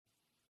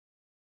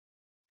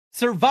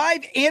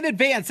survive and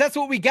advance. That's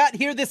what we got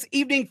here this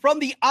evening from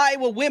the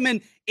Iowa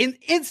Women in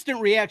Instant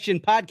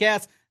Reaction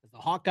podcast as the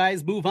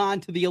Hawkeyes move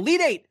on to the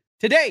Elite Eight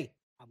today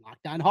on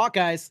Locked On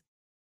Hawkeyes.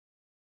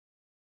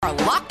 Our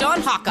Locked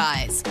On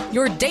Hawkeyes,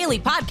 your daily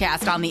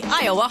podcast on the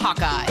Iowa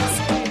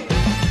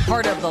Hawkeyes.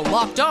 Part of the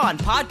Locked On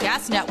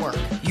Podcast Network,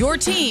 your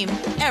team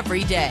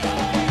every day.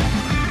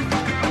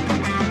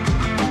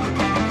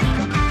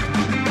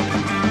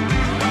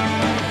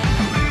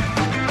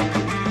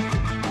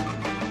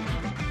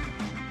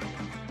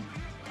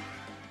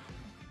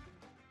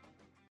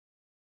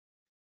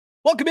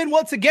 Welcome in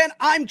once again.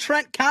 I'm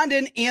Trent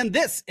Condon, and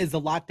this is the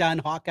Locked On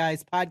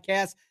Hawkeyes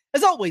podcast.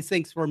 As always,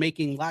 thanks for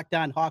making Locked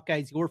On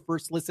Hawkeyes your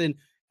first listen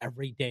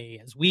every day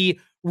as we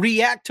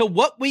react to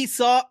what we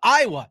saw.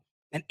 Iowa,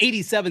 an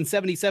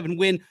 87-77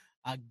 win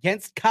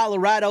against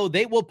Colorado.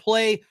 They will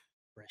play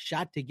for a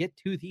shot to get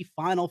to the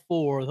Final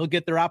Four. They'll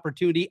get their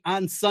opportunity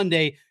on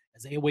Sunday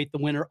as they await the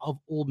winner of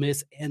Ole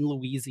Miss and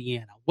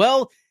Louisiana.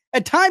 Well,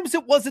 at times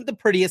it wasn't the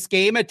prettiest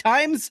game. At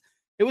times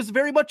it was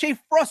very much a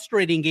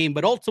frustrating game,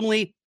 but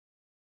ultimately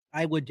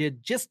Iowa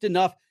did just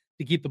enough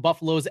to keep the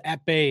Buffaloes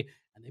at bay,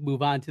 and they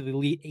move on to the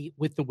Elite Eight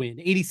with the win.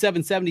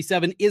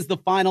 87-77 is the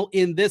final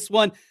in this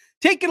one.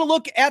 Taking a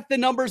look at the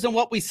numbers and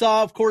what we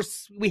saw, of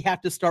course, we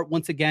have to start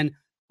once again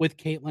with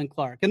Caitlin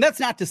Clark. And that's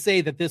not to say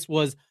that this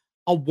was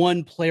a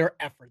one-player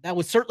effort. That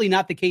was certainly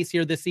not the case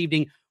here this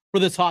evening for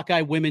this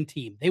Hawkeye women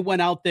team. They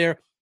went out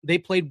there, they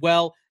played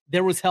well.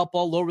 There was help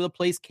all over the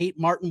place. Kate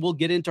Martin will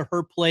get into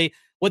her play,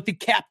 what the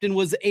captain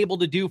was able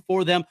to do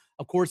for them.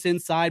 Of course,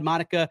 inside,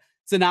 Monica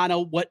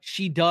Zanano, what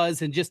she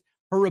does, and just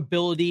her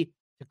ability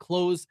to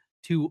close,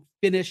 to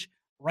finish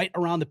right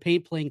around the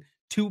paint, playing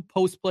two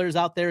post players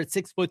out there at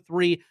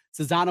 6'3".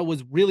 Zanano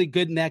was really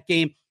good in that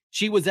game.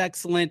 She was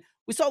excellent.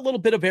 We saw a little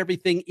bit of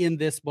everything in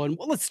this one.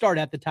 Well, let's start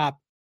at the top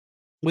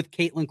with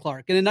Caitlin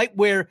Clark. In a night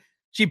where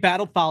she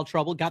battled foul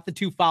trouble, got the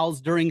 2 fouls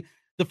during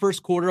the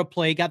first quarter of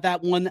play, got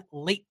that one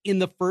late in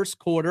the first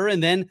quarter,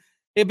 and then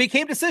it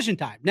became decision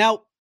time.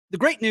 Now, the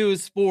great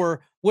news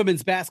for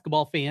women's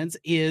basketball fans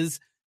is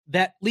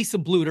that Lisa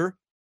Bluder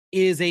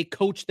is a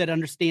coach that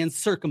understands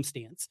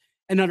circumstance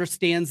and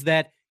understands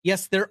that,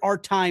 yes, there are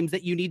times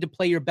that you need to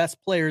play your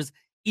best players,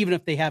 even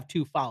if they have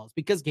 2 fouls,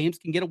 because games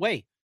can get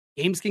away.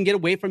 Games can get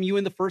away from you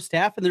in the first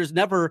half, and there's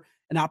never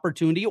an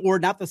opportunity, or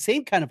not the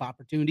same kind of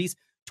opportunities,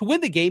 to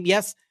win the game.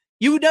 Yes,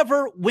 you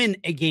never win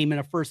a game in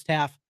a first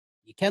half.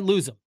 You can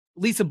lose them.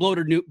 Lisa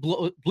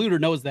Bluder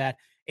knows that,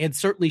 and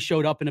certainly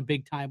showed up in a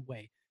big-time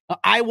way.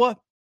 Iowa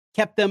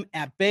kept them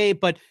at bay,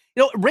 but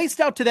raced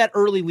out to that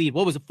early lead.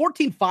 What was it?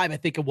 14-5, I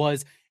think it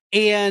was.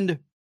 And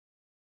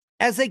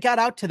as they got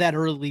out to that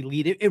early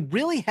lead, it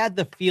really had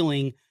the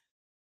feeling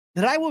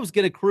that Iowa was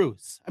going to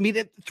cruise. I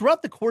mean,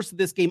 throughout the course of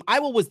this game,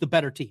 Iowa was the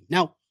better team.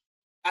 Now,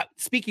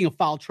 speaking of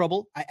foul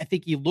trouble, I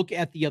think you look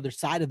at the other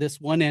side of this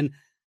one, and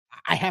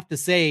I have to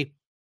say,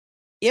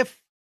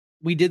 if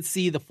we did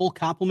see the full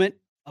complement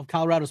of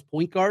Colorado's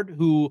point guard,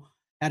 who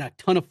had a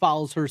ton of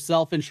fouls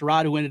herself, and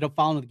Sherrod, who ended up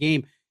fouling the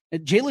game,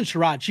 Jalen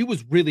Sherrod, she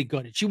was really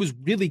good. And she was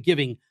really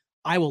giving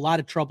Iowa a lot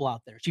of trouble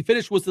out there. She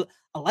finished with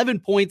 11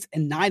 points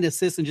and 9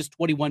 assists in just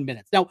 21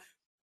 minutes. Now,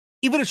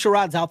 even if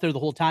Sherrod's out there the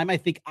whole time, I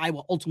think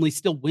Iowa ultimately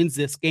still wins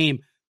this game.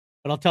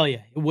 But I'll tell you,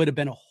 it would have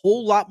been a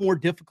whole lot more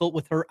difficult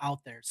with her out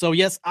there. So,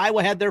 yes,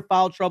 Iowa had their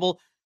foul trouble.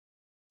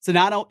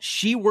 Zanano,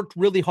 she worked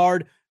really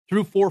hard,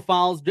 threw 4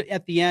 fouls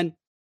at the end.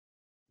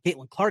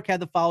 Caitlin Clark had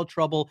the foul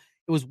trouble.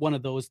 It was one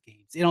of those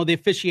games. The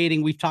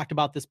officiating, we've talked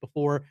about this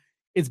before.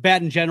 It's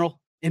bad in general.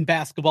 In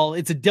basketball,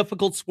 it's a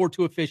difficult sport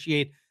to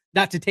officiate.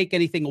 Not to take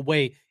anything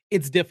away,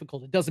 it's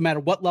difficult. It doesn't matter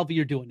what level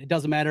you're doing. It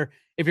doesn't matter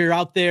if you're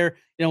out there,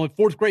 in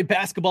 4th grade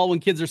basketball when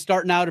kids are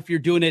starting out, if you're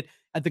doing it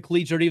at the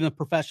collegiate or even the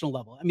professional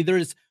level. I mean,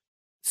 there's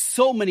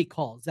so many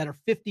calls that are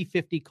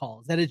 50-50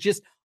 calls that is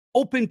just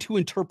open to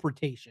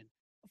interpretation.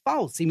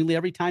 Fouls seemingly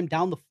every time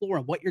down the floor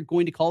on what you're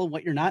going to call and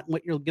what you're not and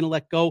what you're going to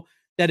let go,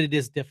 that it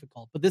is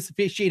difficult. But this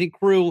officiating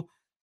crew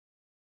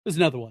was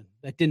another one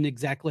that didn't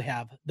exactly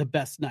have the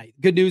best night.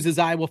 Good news is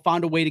Iowa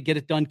found a way to get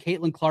it done.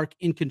 Caitlin Clark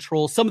in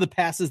control. Some of the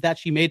passes that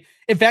she made,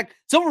 in fact,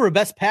 some of her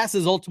best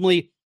passes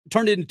ultimately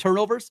turned into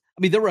turnovers.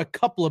 I mean, there were a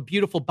couple of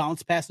beautiful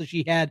bounce passes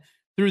she had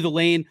through the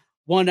lane.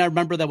 One I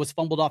remember that was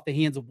fumbled off the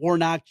hands of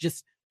Warnock.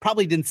 Just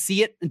probably didn't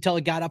see it until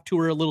it got up to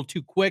her a little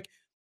too quick.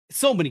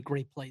 So many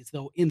great plays,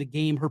 though, in the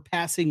game. Her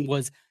passing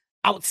was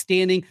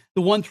outstanding.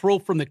 The one throw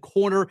from the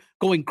corner,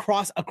 going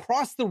across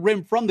the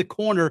rim from the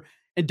corner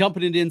and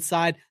dumping it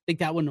inside. I think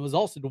that one was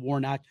also to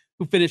Warnock,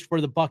 who finished for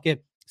the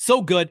bucket.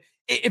 So good.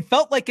 It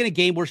felt like in a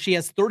game where she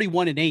has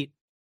 31 and 8,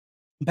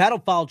 battle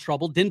foul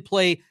trouble, didn't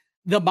play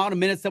the amount of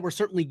minutes that we're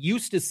certainly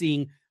used to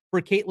seeing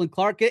for Caitlin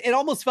Clark. It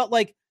almost felt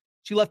like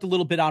she left a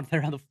little bit out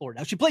there on the floor.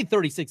 Now, she played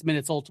 36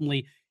 minutes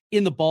ultimately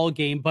in the ball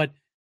game, but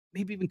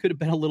maybe even could have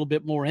been a little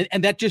bit more.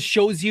 And that just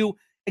shows you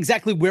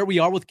exactly where we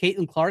are with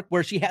Caitlin Clark,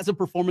 where she has a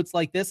performance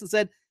like this and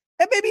said,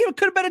 hey, maybe it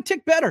could have been a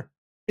tick better.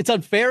 It's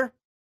unfair,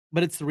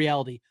 but it's the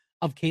reality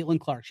of Caitlin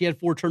Clark. She had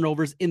 4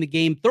 turnovers in the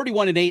game,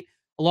 31 and 8,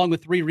 along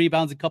with 3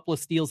 rebounds, a couple of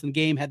steals in the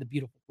game, had the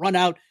beautiful run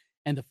out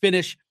and the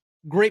finish.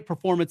 great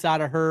performance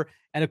out of her.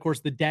 And of course,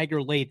 the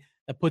dagger late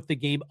that put the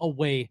game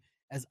away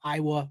as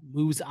Iowa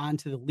moves on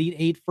to the Elite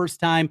Eight. First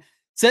time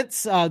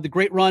since the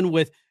great run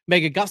with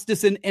Mega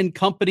Gustafson and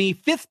company.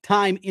 Fifth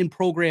time in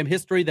program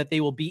history that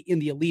they will be in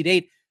the Elite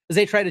Eight as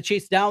they try to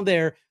chase down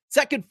their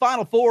second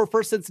Final Four,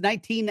 first since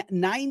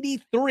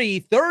 1993,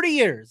 30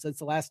 years. That's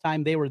the last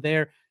time they were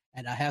there.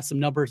 And I have some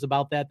numbers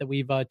about that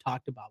we've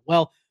talked about.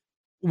 Well,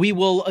 we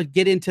will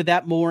get into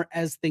that more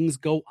as things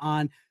go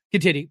on.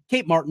 Continue.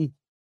 Kate Martin,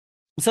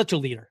 such a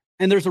leader.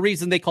 And there's a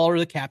reason they call her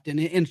the captain.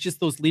 And it's just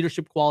those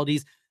leadership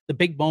qualities, the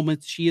big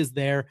moments. She is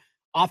there.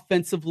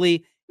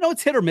 Offensively,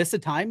 it's hit or miss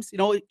at times,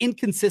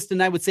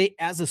 inconsistent, I would say,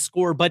 as a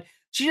scorer, but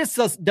she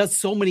just does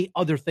so many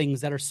other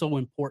things that are so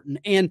important.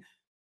 And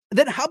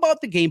then how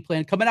about the game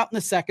plan coming out in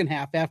the second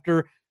half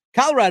after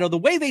Colorado? The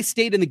way they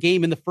stayed in the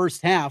game in the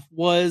first half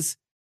was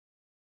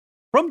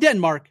from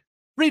Denmark,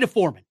 Frida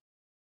Foreman.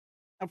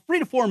 Now,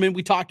 Frida Foreman,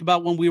 we talked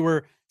about when we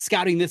were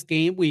scouting this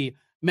game. We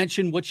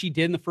mentioned what she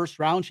did in the first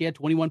round. She had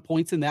 21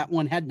 points in that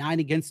one, had 9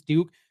 against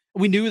Duke.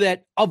 We knew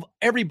that of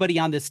everybody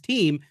on this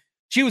team,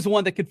 she was the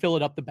one that could fill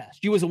it up the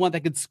best. She was the one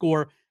that could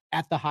score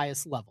at the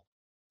highest level.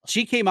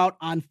 She came out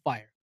on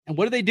fire. And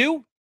what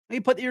do? They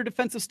put their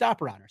defensive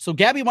stopper on her. So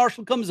Gabby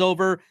Marshall comes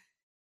over,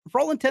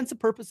 for all intents and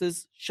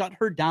purposes, shut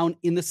her down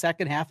in the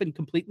second half and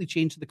completely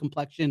changed the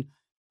complexion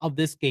of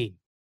this game.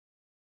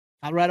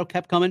 Colorado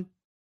kept coming,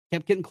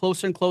 kept getting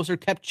closer and closer,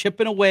 kept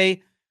chipping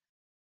away.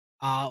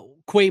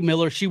 Quay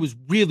Miller, she was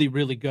really,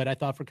 really good, I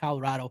thought, for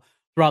Colorado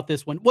throughout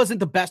this one. Wasn't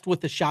the best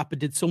with the shot, but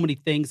did so many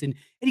things. And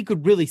you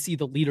could really see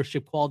the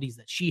leadership qualities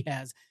that she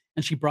has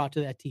and she brought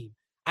to that team.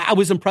 I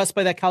was impressed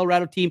by that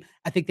Colorado team.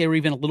 I think they were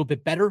even a little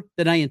bit better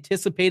than I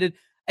anticipated.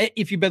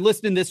 If you've been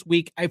listening this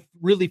week, I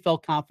really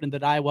felt confident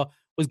that Iowa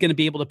was going to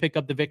be able to pick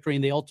up the victory,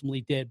 and they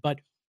ultimately did. But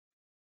a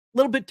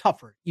little bit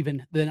tougher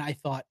even than I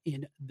thought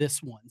in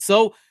this one.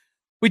 So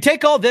we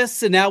take all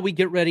this, and now we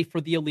get ready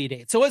for the Elite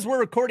Eight. So as we're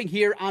recording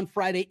here on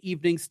Friday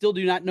evening, still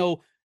do not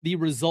know the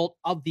result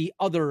of the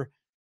other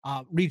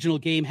regional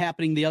game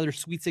happening, the other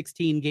Sweet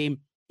 16 game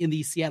in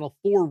the Seattle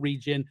 4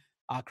 region.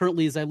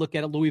 Currently, as I look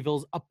at it,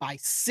 Louisville's up by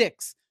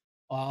 6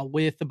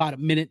 with about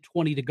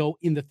 1:20 to go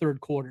in the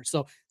third quarter.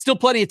 So still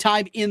plenty of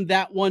time in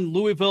that one.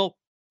 Louisville,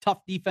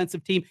 tough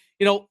defensive team.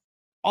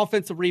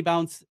 Offensive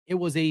rebounds, it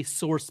was a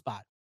sore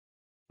spot.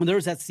 When there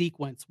was that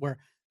sequence where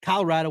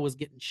Colorado was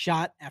getting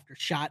shot after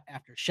shot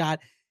after shot.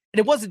 And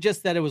it wasn't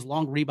just that it was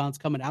long rebounds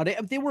coming out.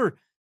 They were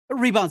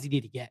rebounds you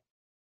need to get.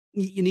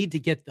 You need to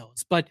get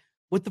those. But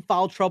with the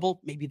foul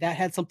trouble, maybe that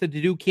had something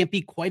to do. Can't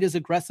be quite as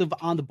aggressive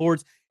on the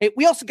boards. Hey,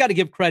 we also got to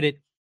give credit.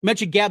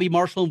 Mentioned Gabby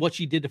Marshall and what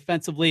she did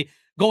defensively,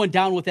 going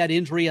down with that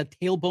injury, a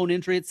tailbone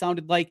injury, it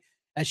sounded like,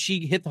 as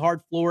she hit the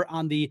hard floor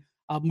on the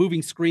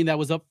moving screen that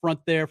was up front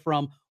there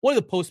from one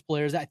of the post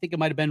players. I think it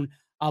might have been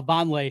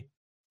Vonleh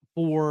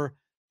for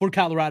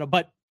Colorado.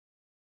 But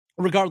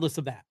regardless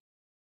of that,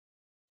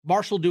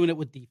 Marshall doing it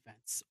with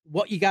defense.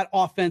 What you got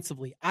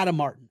offensively out of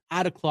Martin,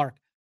 out of Clark,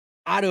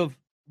 out of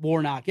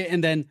Warnock,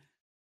 and then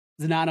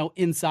Zanano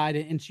inside,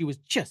 and she was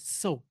just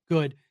so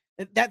good.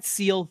 That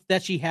seal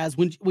that she has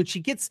when she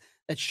gets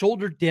that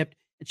shoulder dipped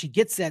and she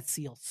gets that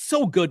seal,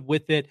 so good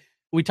with it.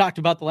 We talked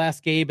about the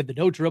last game and the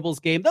no dribbles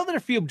game. Though there are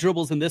a few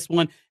dribbles in this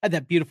one. Had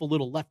that beautiful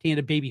little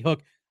left-handed baby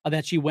hook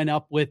that she went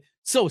up with.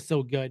 So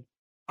good.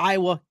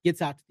 Iowa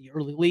gets out to the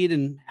early lead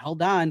and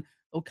held on.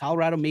 Oh,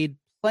 Colorado made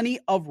plenty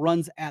of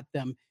runs at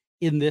them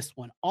in this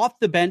one. Off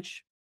the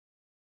bench,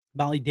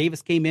 Molly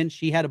Davis came in.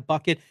 She had a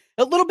bucket.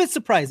 A little bit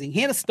surprising.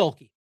 Hannah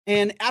Stuelke.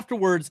 And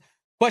afterwards,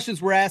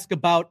 questions were asked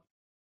about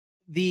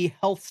the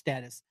health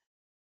status,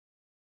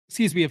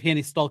 of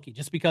Hannah Stuelke,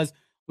 just because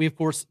we, of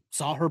course,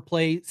 saw her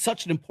play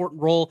such an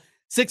important role.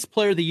 6th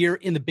player of the year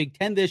in the Big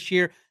Ten this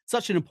year.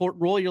 Such an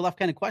important role. You're left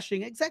kind of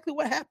questioning exactly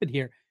what happened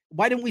here.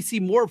 Why didn't we see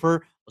more of her?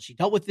 Well, she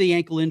dealt with the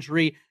ankle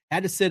injury,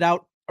 had to sit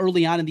out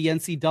early on in the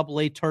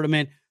NCAA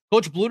tournament.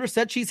 Coach Bluter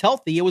said she's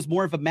healthy. It was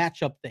more of a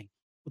matchup thing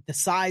with the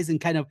size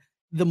and kind of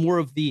the more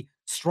of the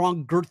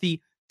strong,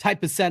 girthy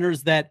type of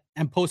centers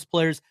and post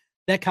players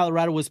that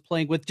Colorado was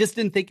playing with. Just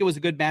didn't think it was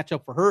a good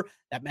matchup for her.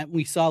 That meant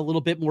we saw a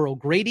little bit more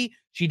O'Grady.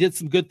 She did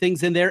some good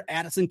things in there.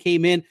 Addison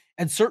came in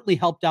and certainly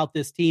helped out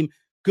this team.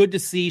 Good to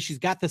see. She's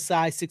got the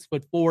size,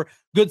 6'4",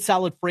 good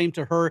solid frame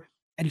to her.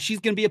 And she's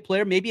going to be a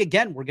player. Maybe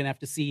again, we're going to have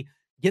to see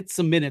get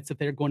some minutes if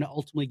they're going to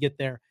ultimately get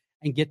there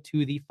and get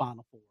to the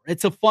Final Four.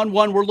 It's a fun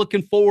one. We're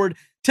looking forward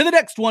to the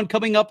next one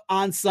coming up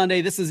on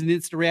Sunday. This is an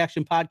Instant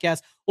Reaction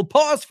podcast. We'll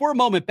pause for a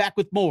moment. Back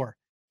with more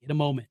in a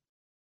moment.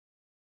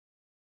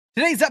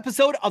 Today's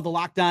episode of the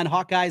Locked On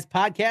Hawkeyes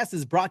podcast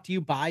is brought to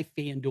you by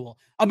FanDuel,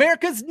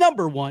 America's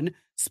 #1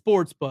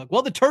 sportsbook.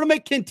 Well, the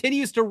tournament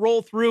continues to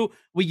roll through.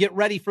 We get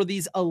ready for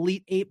these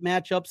Elite Eight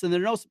matchups, and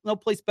there's no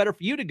place better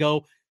for you to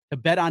go to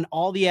bet on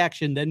all the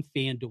action than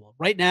FanDuel.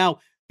 Right now,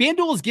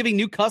 FanDuel is giving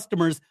new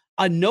customers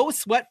a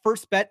no-sweat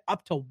first bet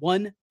up to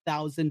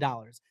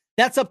 $1,000.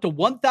 That's up to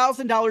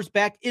 $1,000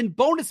 back in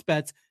bonus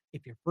bets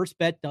if your first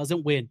bet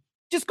doesn't win.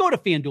 Just go to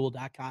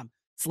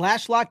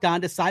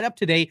FanDuel.com/LockedOn to sign up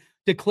today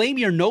to claim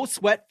your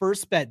no-sweat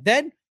first bet.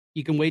 Then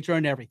you can wager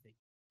on everything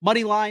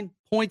money line,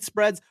 point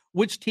spreads,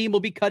 which team will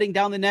be cutting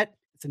down the net.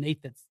 It's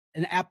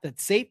an app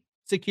that's safe,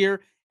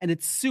 secure, and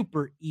it's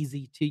super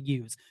easy to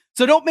use.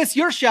 So don't miss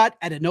your shot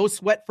at a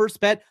no-sweat first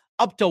bet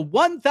up to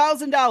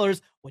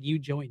 $1,000 when you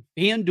join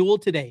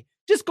FanDuel today.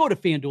 Just go to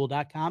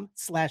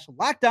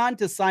FanDuel.com/lockedon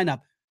to sign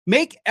up.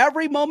 Make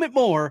every moment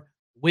more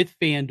with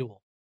FanDuel.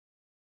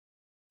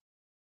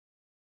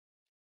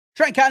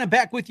 Trent Condon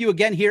back with you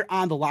again here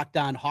on the Locked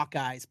On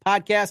Hawkeyes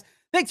podcast.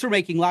 Thanks for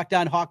making Locked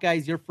On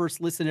Hawkeyes your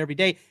first listen every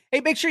day. Hey,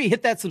 make sure you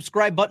hit that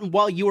subscribe button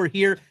while you are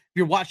here. If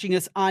you're watching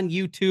us on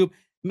YouTube,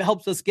 it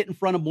helps us get in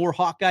front of more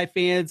Hawkeye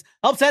fans,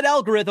 helps that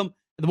algorithm.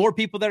 The more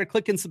people that are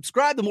clicking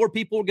subscribe, the more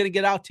people we're going to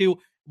get out to.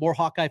 More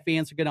Hawkeye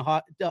fans are going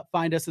to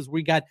find us as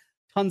we got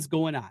tons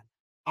going on.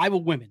 Iowa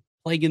women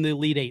playing in the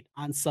Elite Eight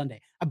on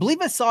Sunday. I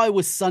believe I saw it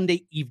was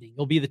Sunday evening.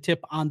 It'll be the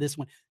tip on this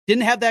one.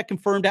 Didn't have that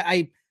confirmed.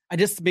 I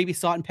just maybe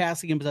saw it in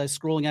passing as I was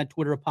scrolling on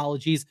Twitter.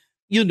 Apologies.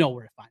 You know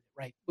where to find it,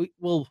 right?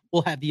 We'll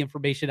have the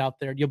information out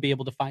there. You'll be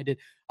able to find it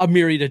a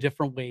myriad of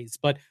different ways.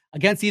 But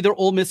against either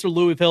Ole Miss or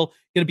Louisville,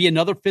 going to be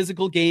another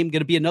physical game, going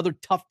to be another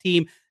tough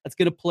team that's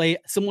going to play a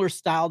similar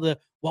style to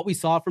what we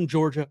saw from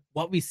Georgia,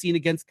 what we've seen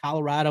against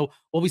Colorado,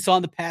 what we saw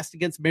in the past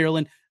against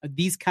Maryland.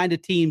 These kind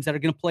of teams that are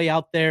going to play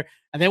out there,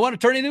 and they want to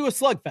turn it into a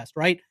slugfest,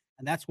 right?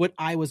 And that's what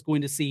I was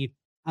going to see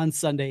on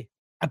Sunday,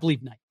 I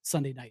believe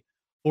Sunday night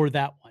for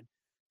that one.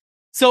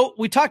 So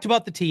we talked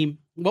about the team,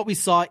 what we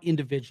saw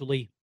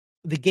individually,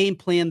 the game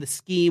plan, the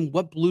scheme,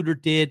 what Bluder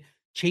did,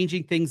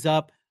 changing things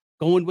up,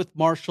 going with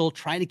Marshall,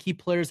 trying to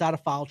keep players out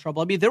of foul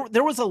trouble. I mean,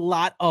 there was a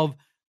lot of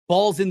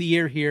balls in the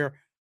air here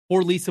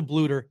for Lisa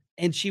Bluder,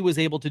 and she was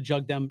able to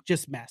jug them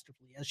just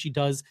masterfully, as she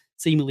does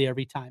seemingly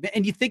every time.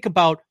 And you think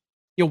about,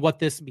 what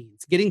this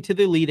means. Getting to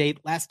the Elite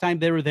Eight, last time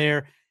they were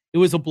there, it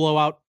was a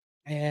blowout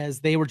as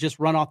they were just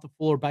run off the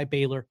floor by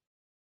Baylor.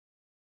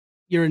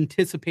 You're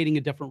anticipating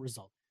a different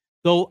result.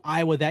 Though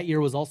Iowa that year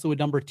was also a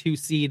number 2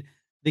 seed,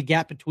 the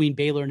gap between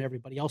Baylor and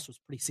everybody else was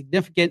pretty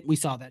significant. We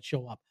saw that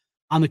show up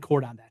on the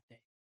court on that day.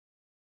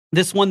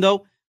 This one,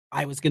 though,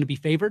 Iowa's going to be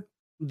favored.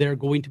 They're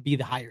going to be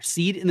the higher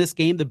seed in this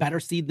game, the better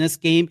seed in this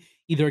game,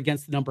 either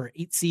against the number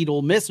 8 seed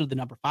Ole Miss or the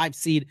number 5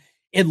 seed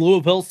in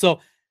Louisville.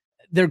 So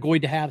they're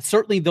going to have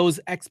certainly those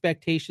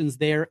expectations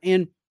there.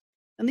 And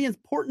the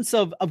importance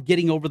of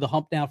getting over the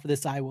hump now for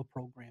this Iowa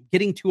program,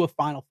 getting to a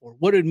Final Four,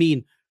 what it would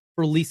mean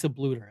for Lisa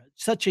Bluder,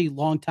 such a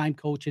longtime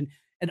coach, and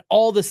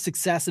all the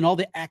success and all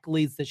the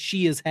accolades that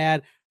she has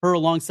had, her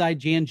alongside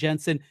Jan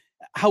Jensen,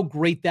 how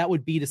great that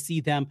would be to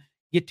see them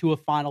get to a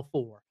Final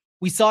Four.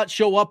 We saw it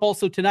show up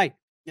also tonight,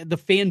 the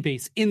fan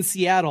base in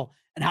Seattle,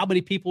 and how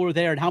many people were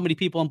there and how many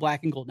people in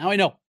black and gold. Now, I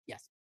know,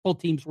 yes, both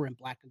teams were in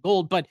black and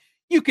gold, but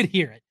you could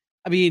hear it.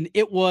 I mean,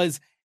 it was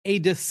a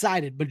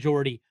decided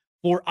majority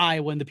for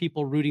Iowa and the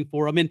people rooting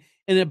for them. And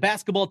in a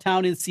basketball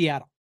town in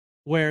Seattle,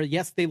 where,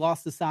 yes, they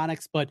lost the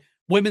Sonics, but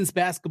women's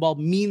basketball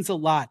means a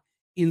lot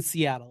in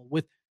Seattle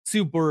with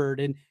Sue Bird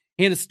and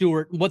Hannah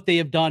Stewart and what they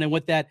have done and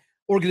what that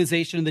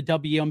organization in the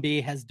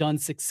WNBA has done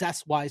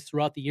success-wise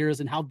throughout the years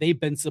and how they've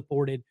been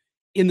supported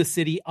in the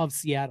city of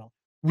Seattle.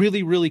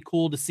 Really, really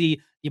cool to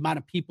see the amount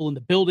of people in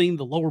the building,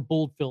 the lower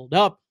bowl filled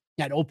up,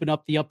 that open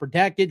up the upper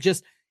deck.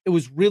 It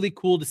was really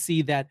cool to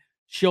see that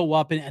show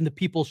up and the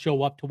people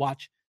show up to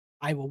watch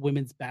Iowa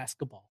women's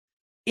basketball.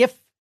 If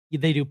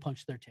they do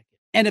punch their ticket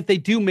and if they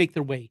do make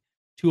their way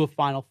to a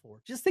Final Four,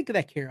 just think of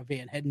that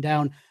caravan heading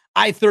down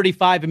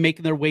I-35 and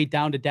making their way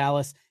down to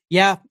Dallas.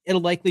 Yeah,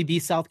 it'll likely be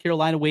South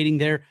Carolina waiting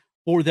there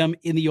for them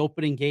in the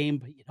opening game.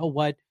 But you know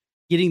what?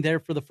 Getting there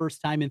for the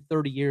first time in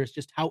 30 years,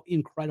 just how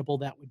incredible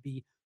that would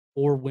be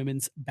for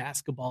women's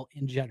basketball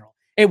in general.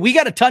 Hey, we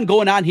got a ton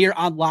going on here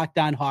on Locked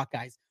On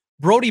Hawkeyes.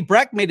 Brody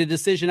Breck made a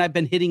decision I've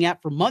been hitting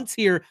at for months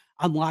here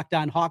on Locked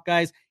On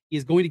Hawkeyes. He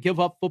is going to give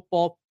up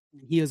football.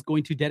 He is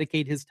going to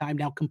dedicate his time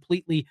now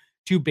completely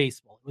to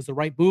baseball. It was the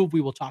right move.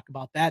 We will talk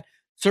about that.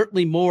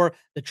 Certainly more.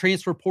 The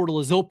transfer portal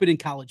is open in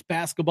college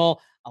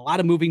basketball. A lot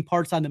of moving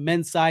parts on the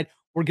men's side.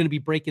 We're going to be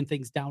breaking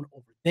things down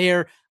over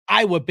there.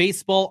 Iowa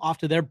baseball off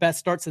to their best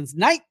start since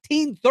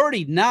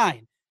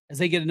 1939 as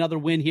they get another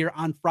win here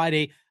on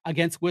Friday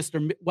against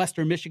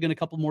Western Michigan. A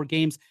couple more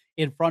games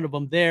in front of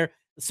them there.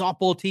 The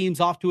softball team's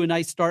off to a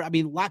nice start. I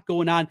mean, a lot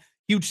going on.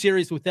 Huge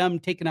series with them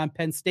taking on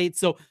Penn State.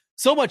 So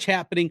much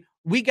happening.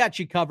 We got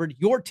you covered.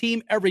 Your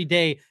team every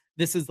day.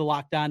 This is the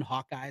Locked On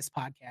Hawkeyes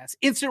podcast.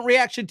 Instant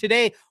reaction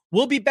today.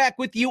 We'll be back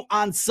with you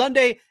on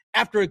Sunday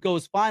after it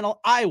goes final.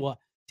 Iowa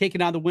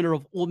taking on the winner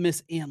of Ole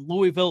Miss and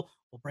Louisville.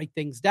 We'll break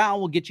things down.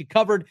 We'll get you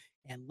covered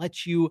and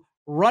let you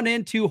run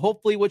into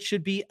hopefully what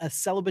should be a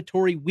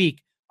celebratory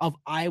week of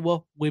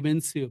Iowa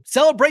women's hoop.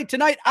 Celebrate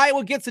tonight.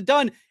 Iowa gets it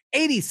done.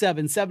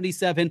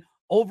 87-77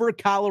 over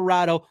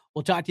Colorado.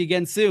 We'll talk to you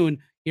again soon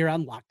here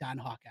on Locked On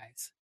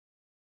Hawkeyes.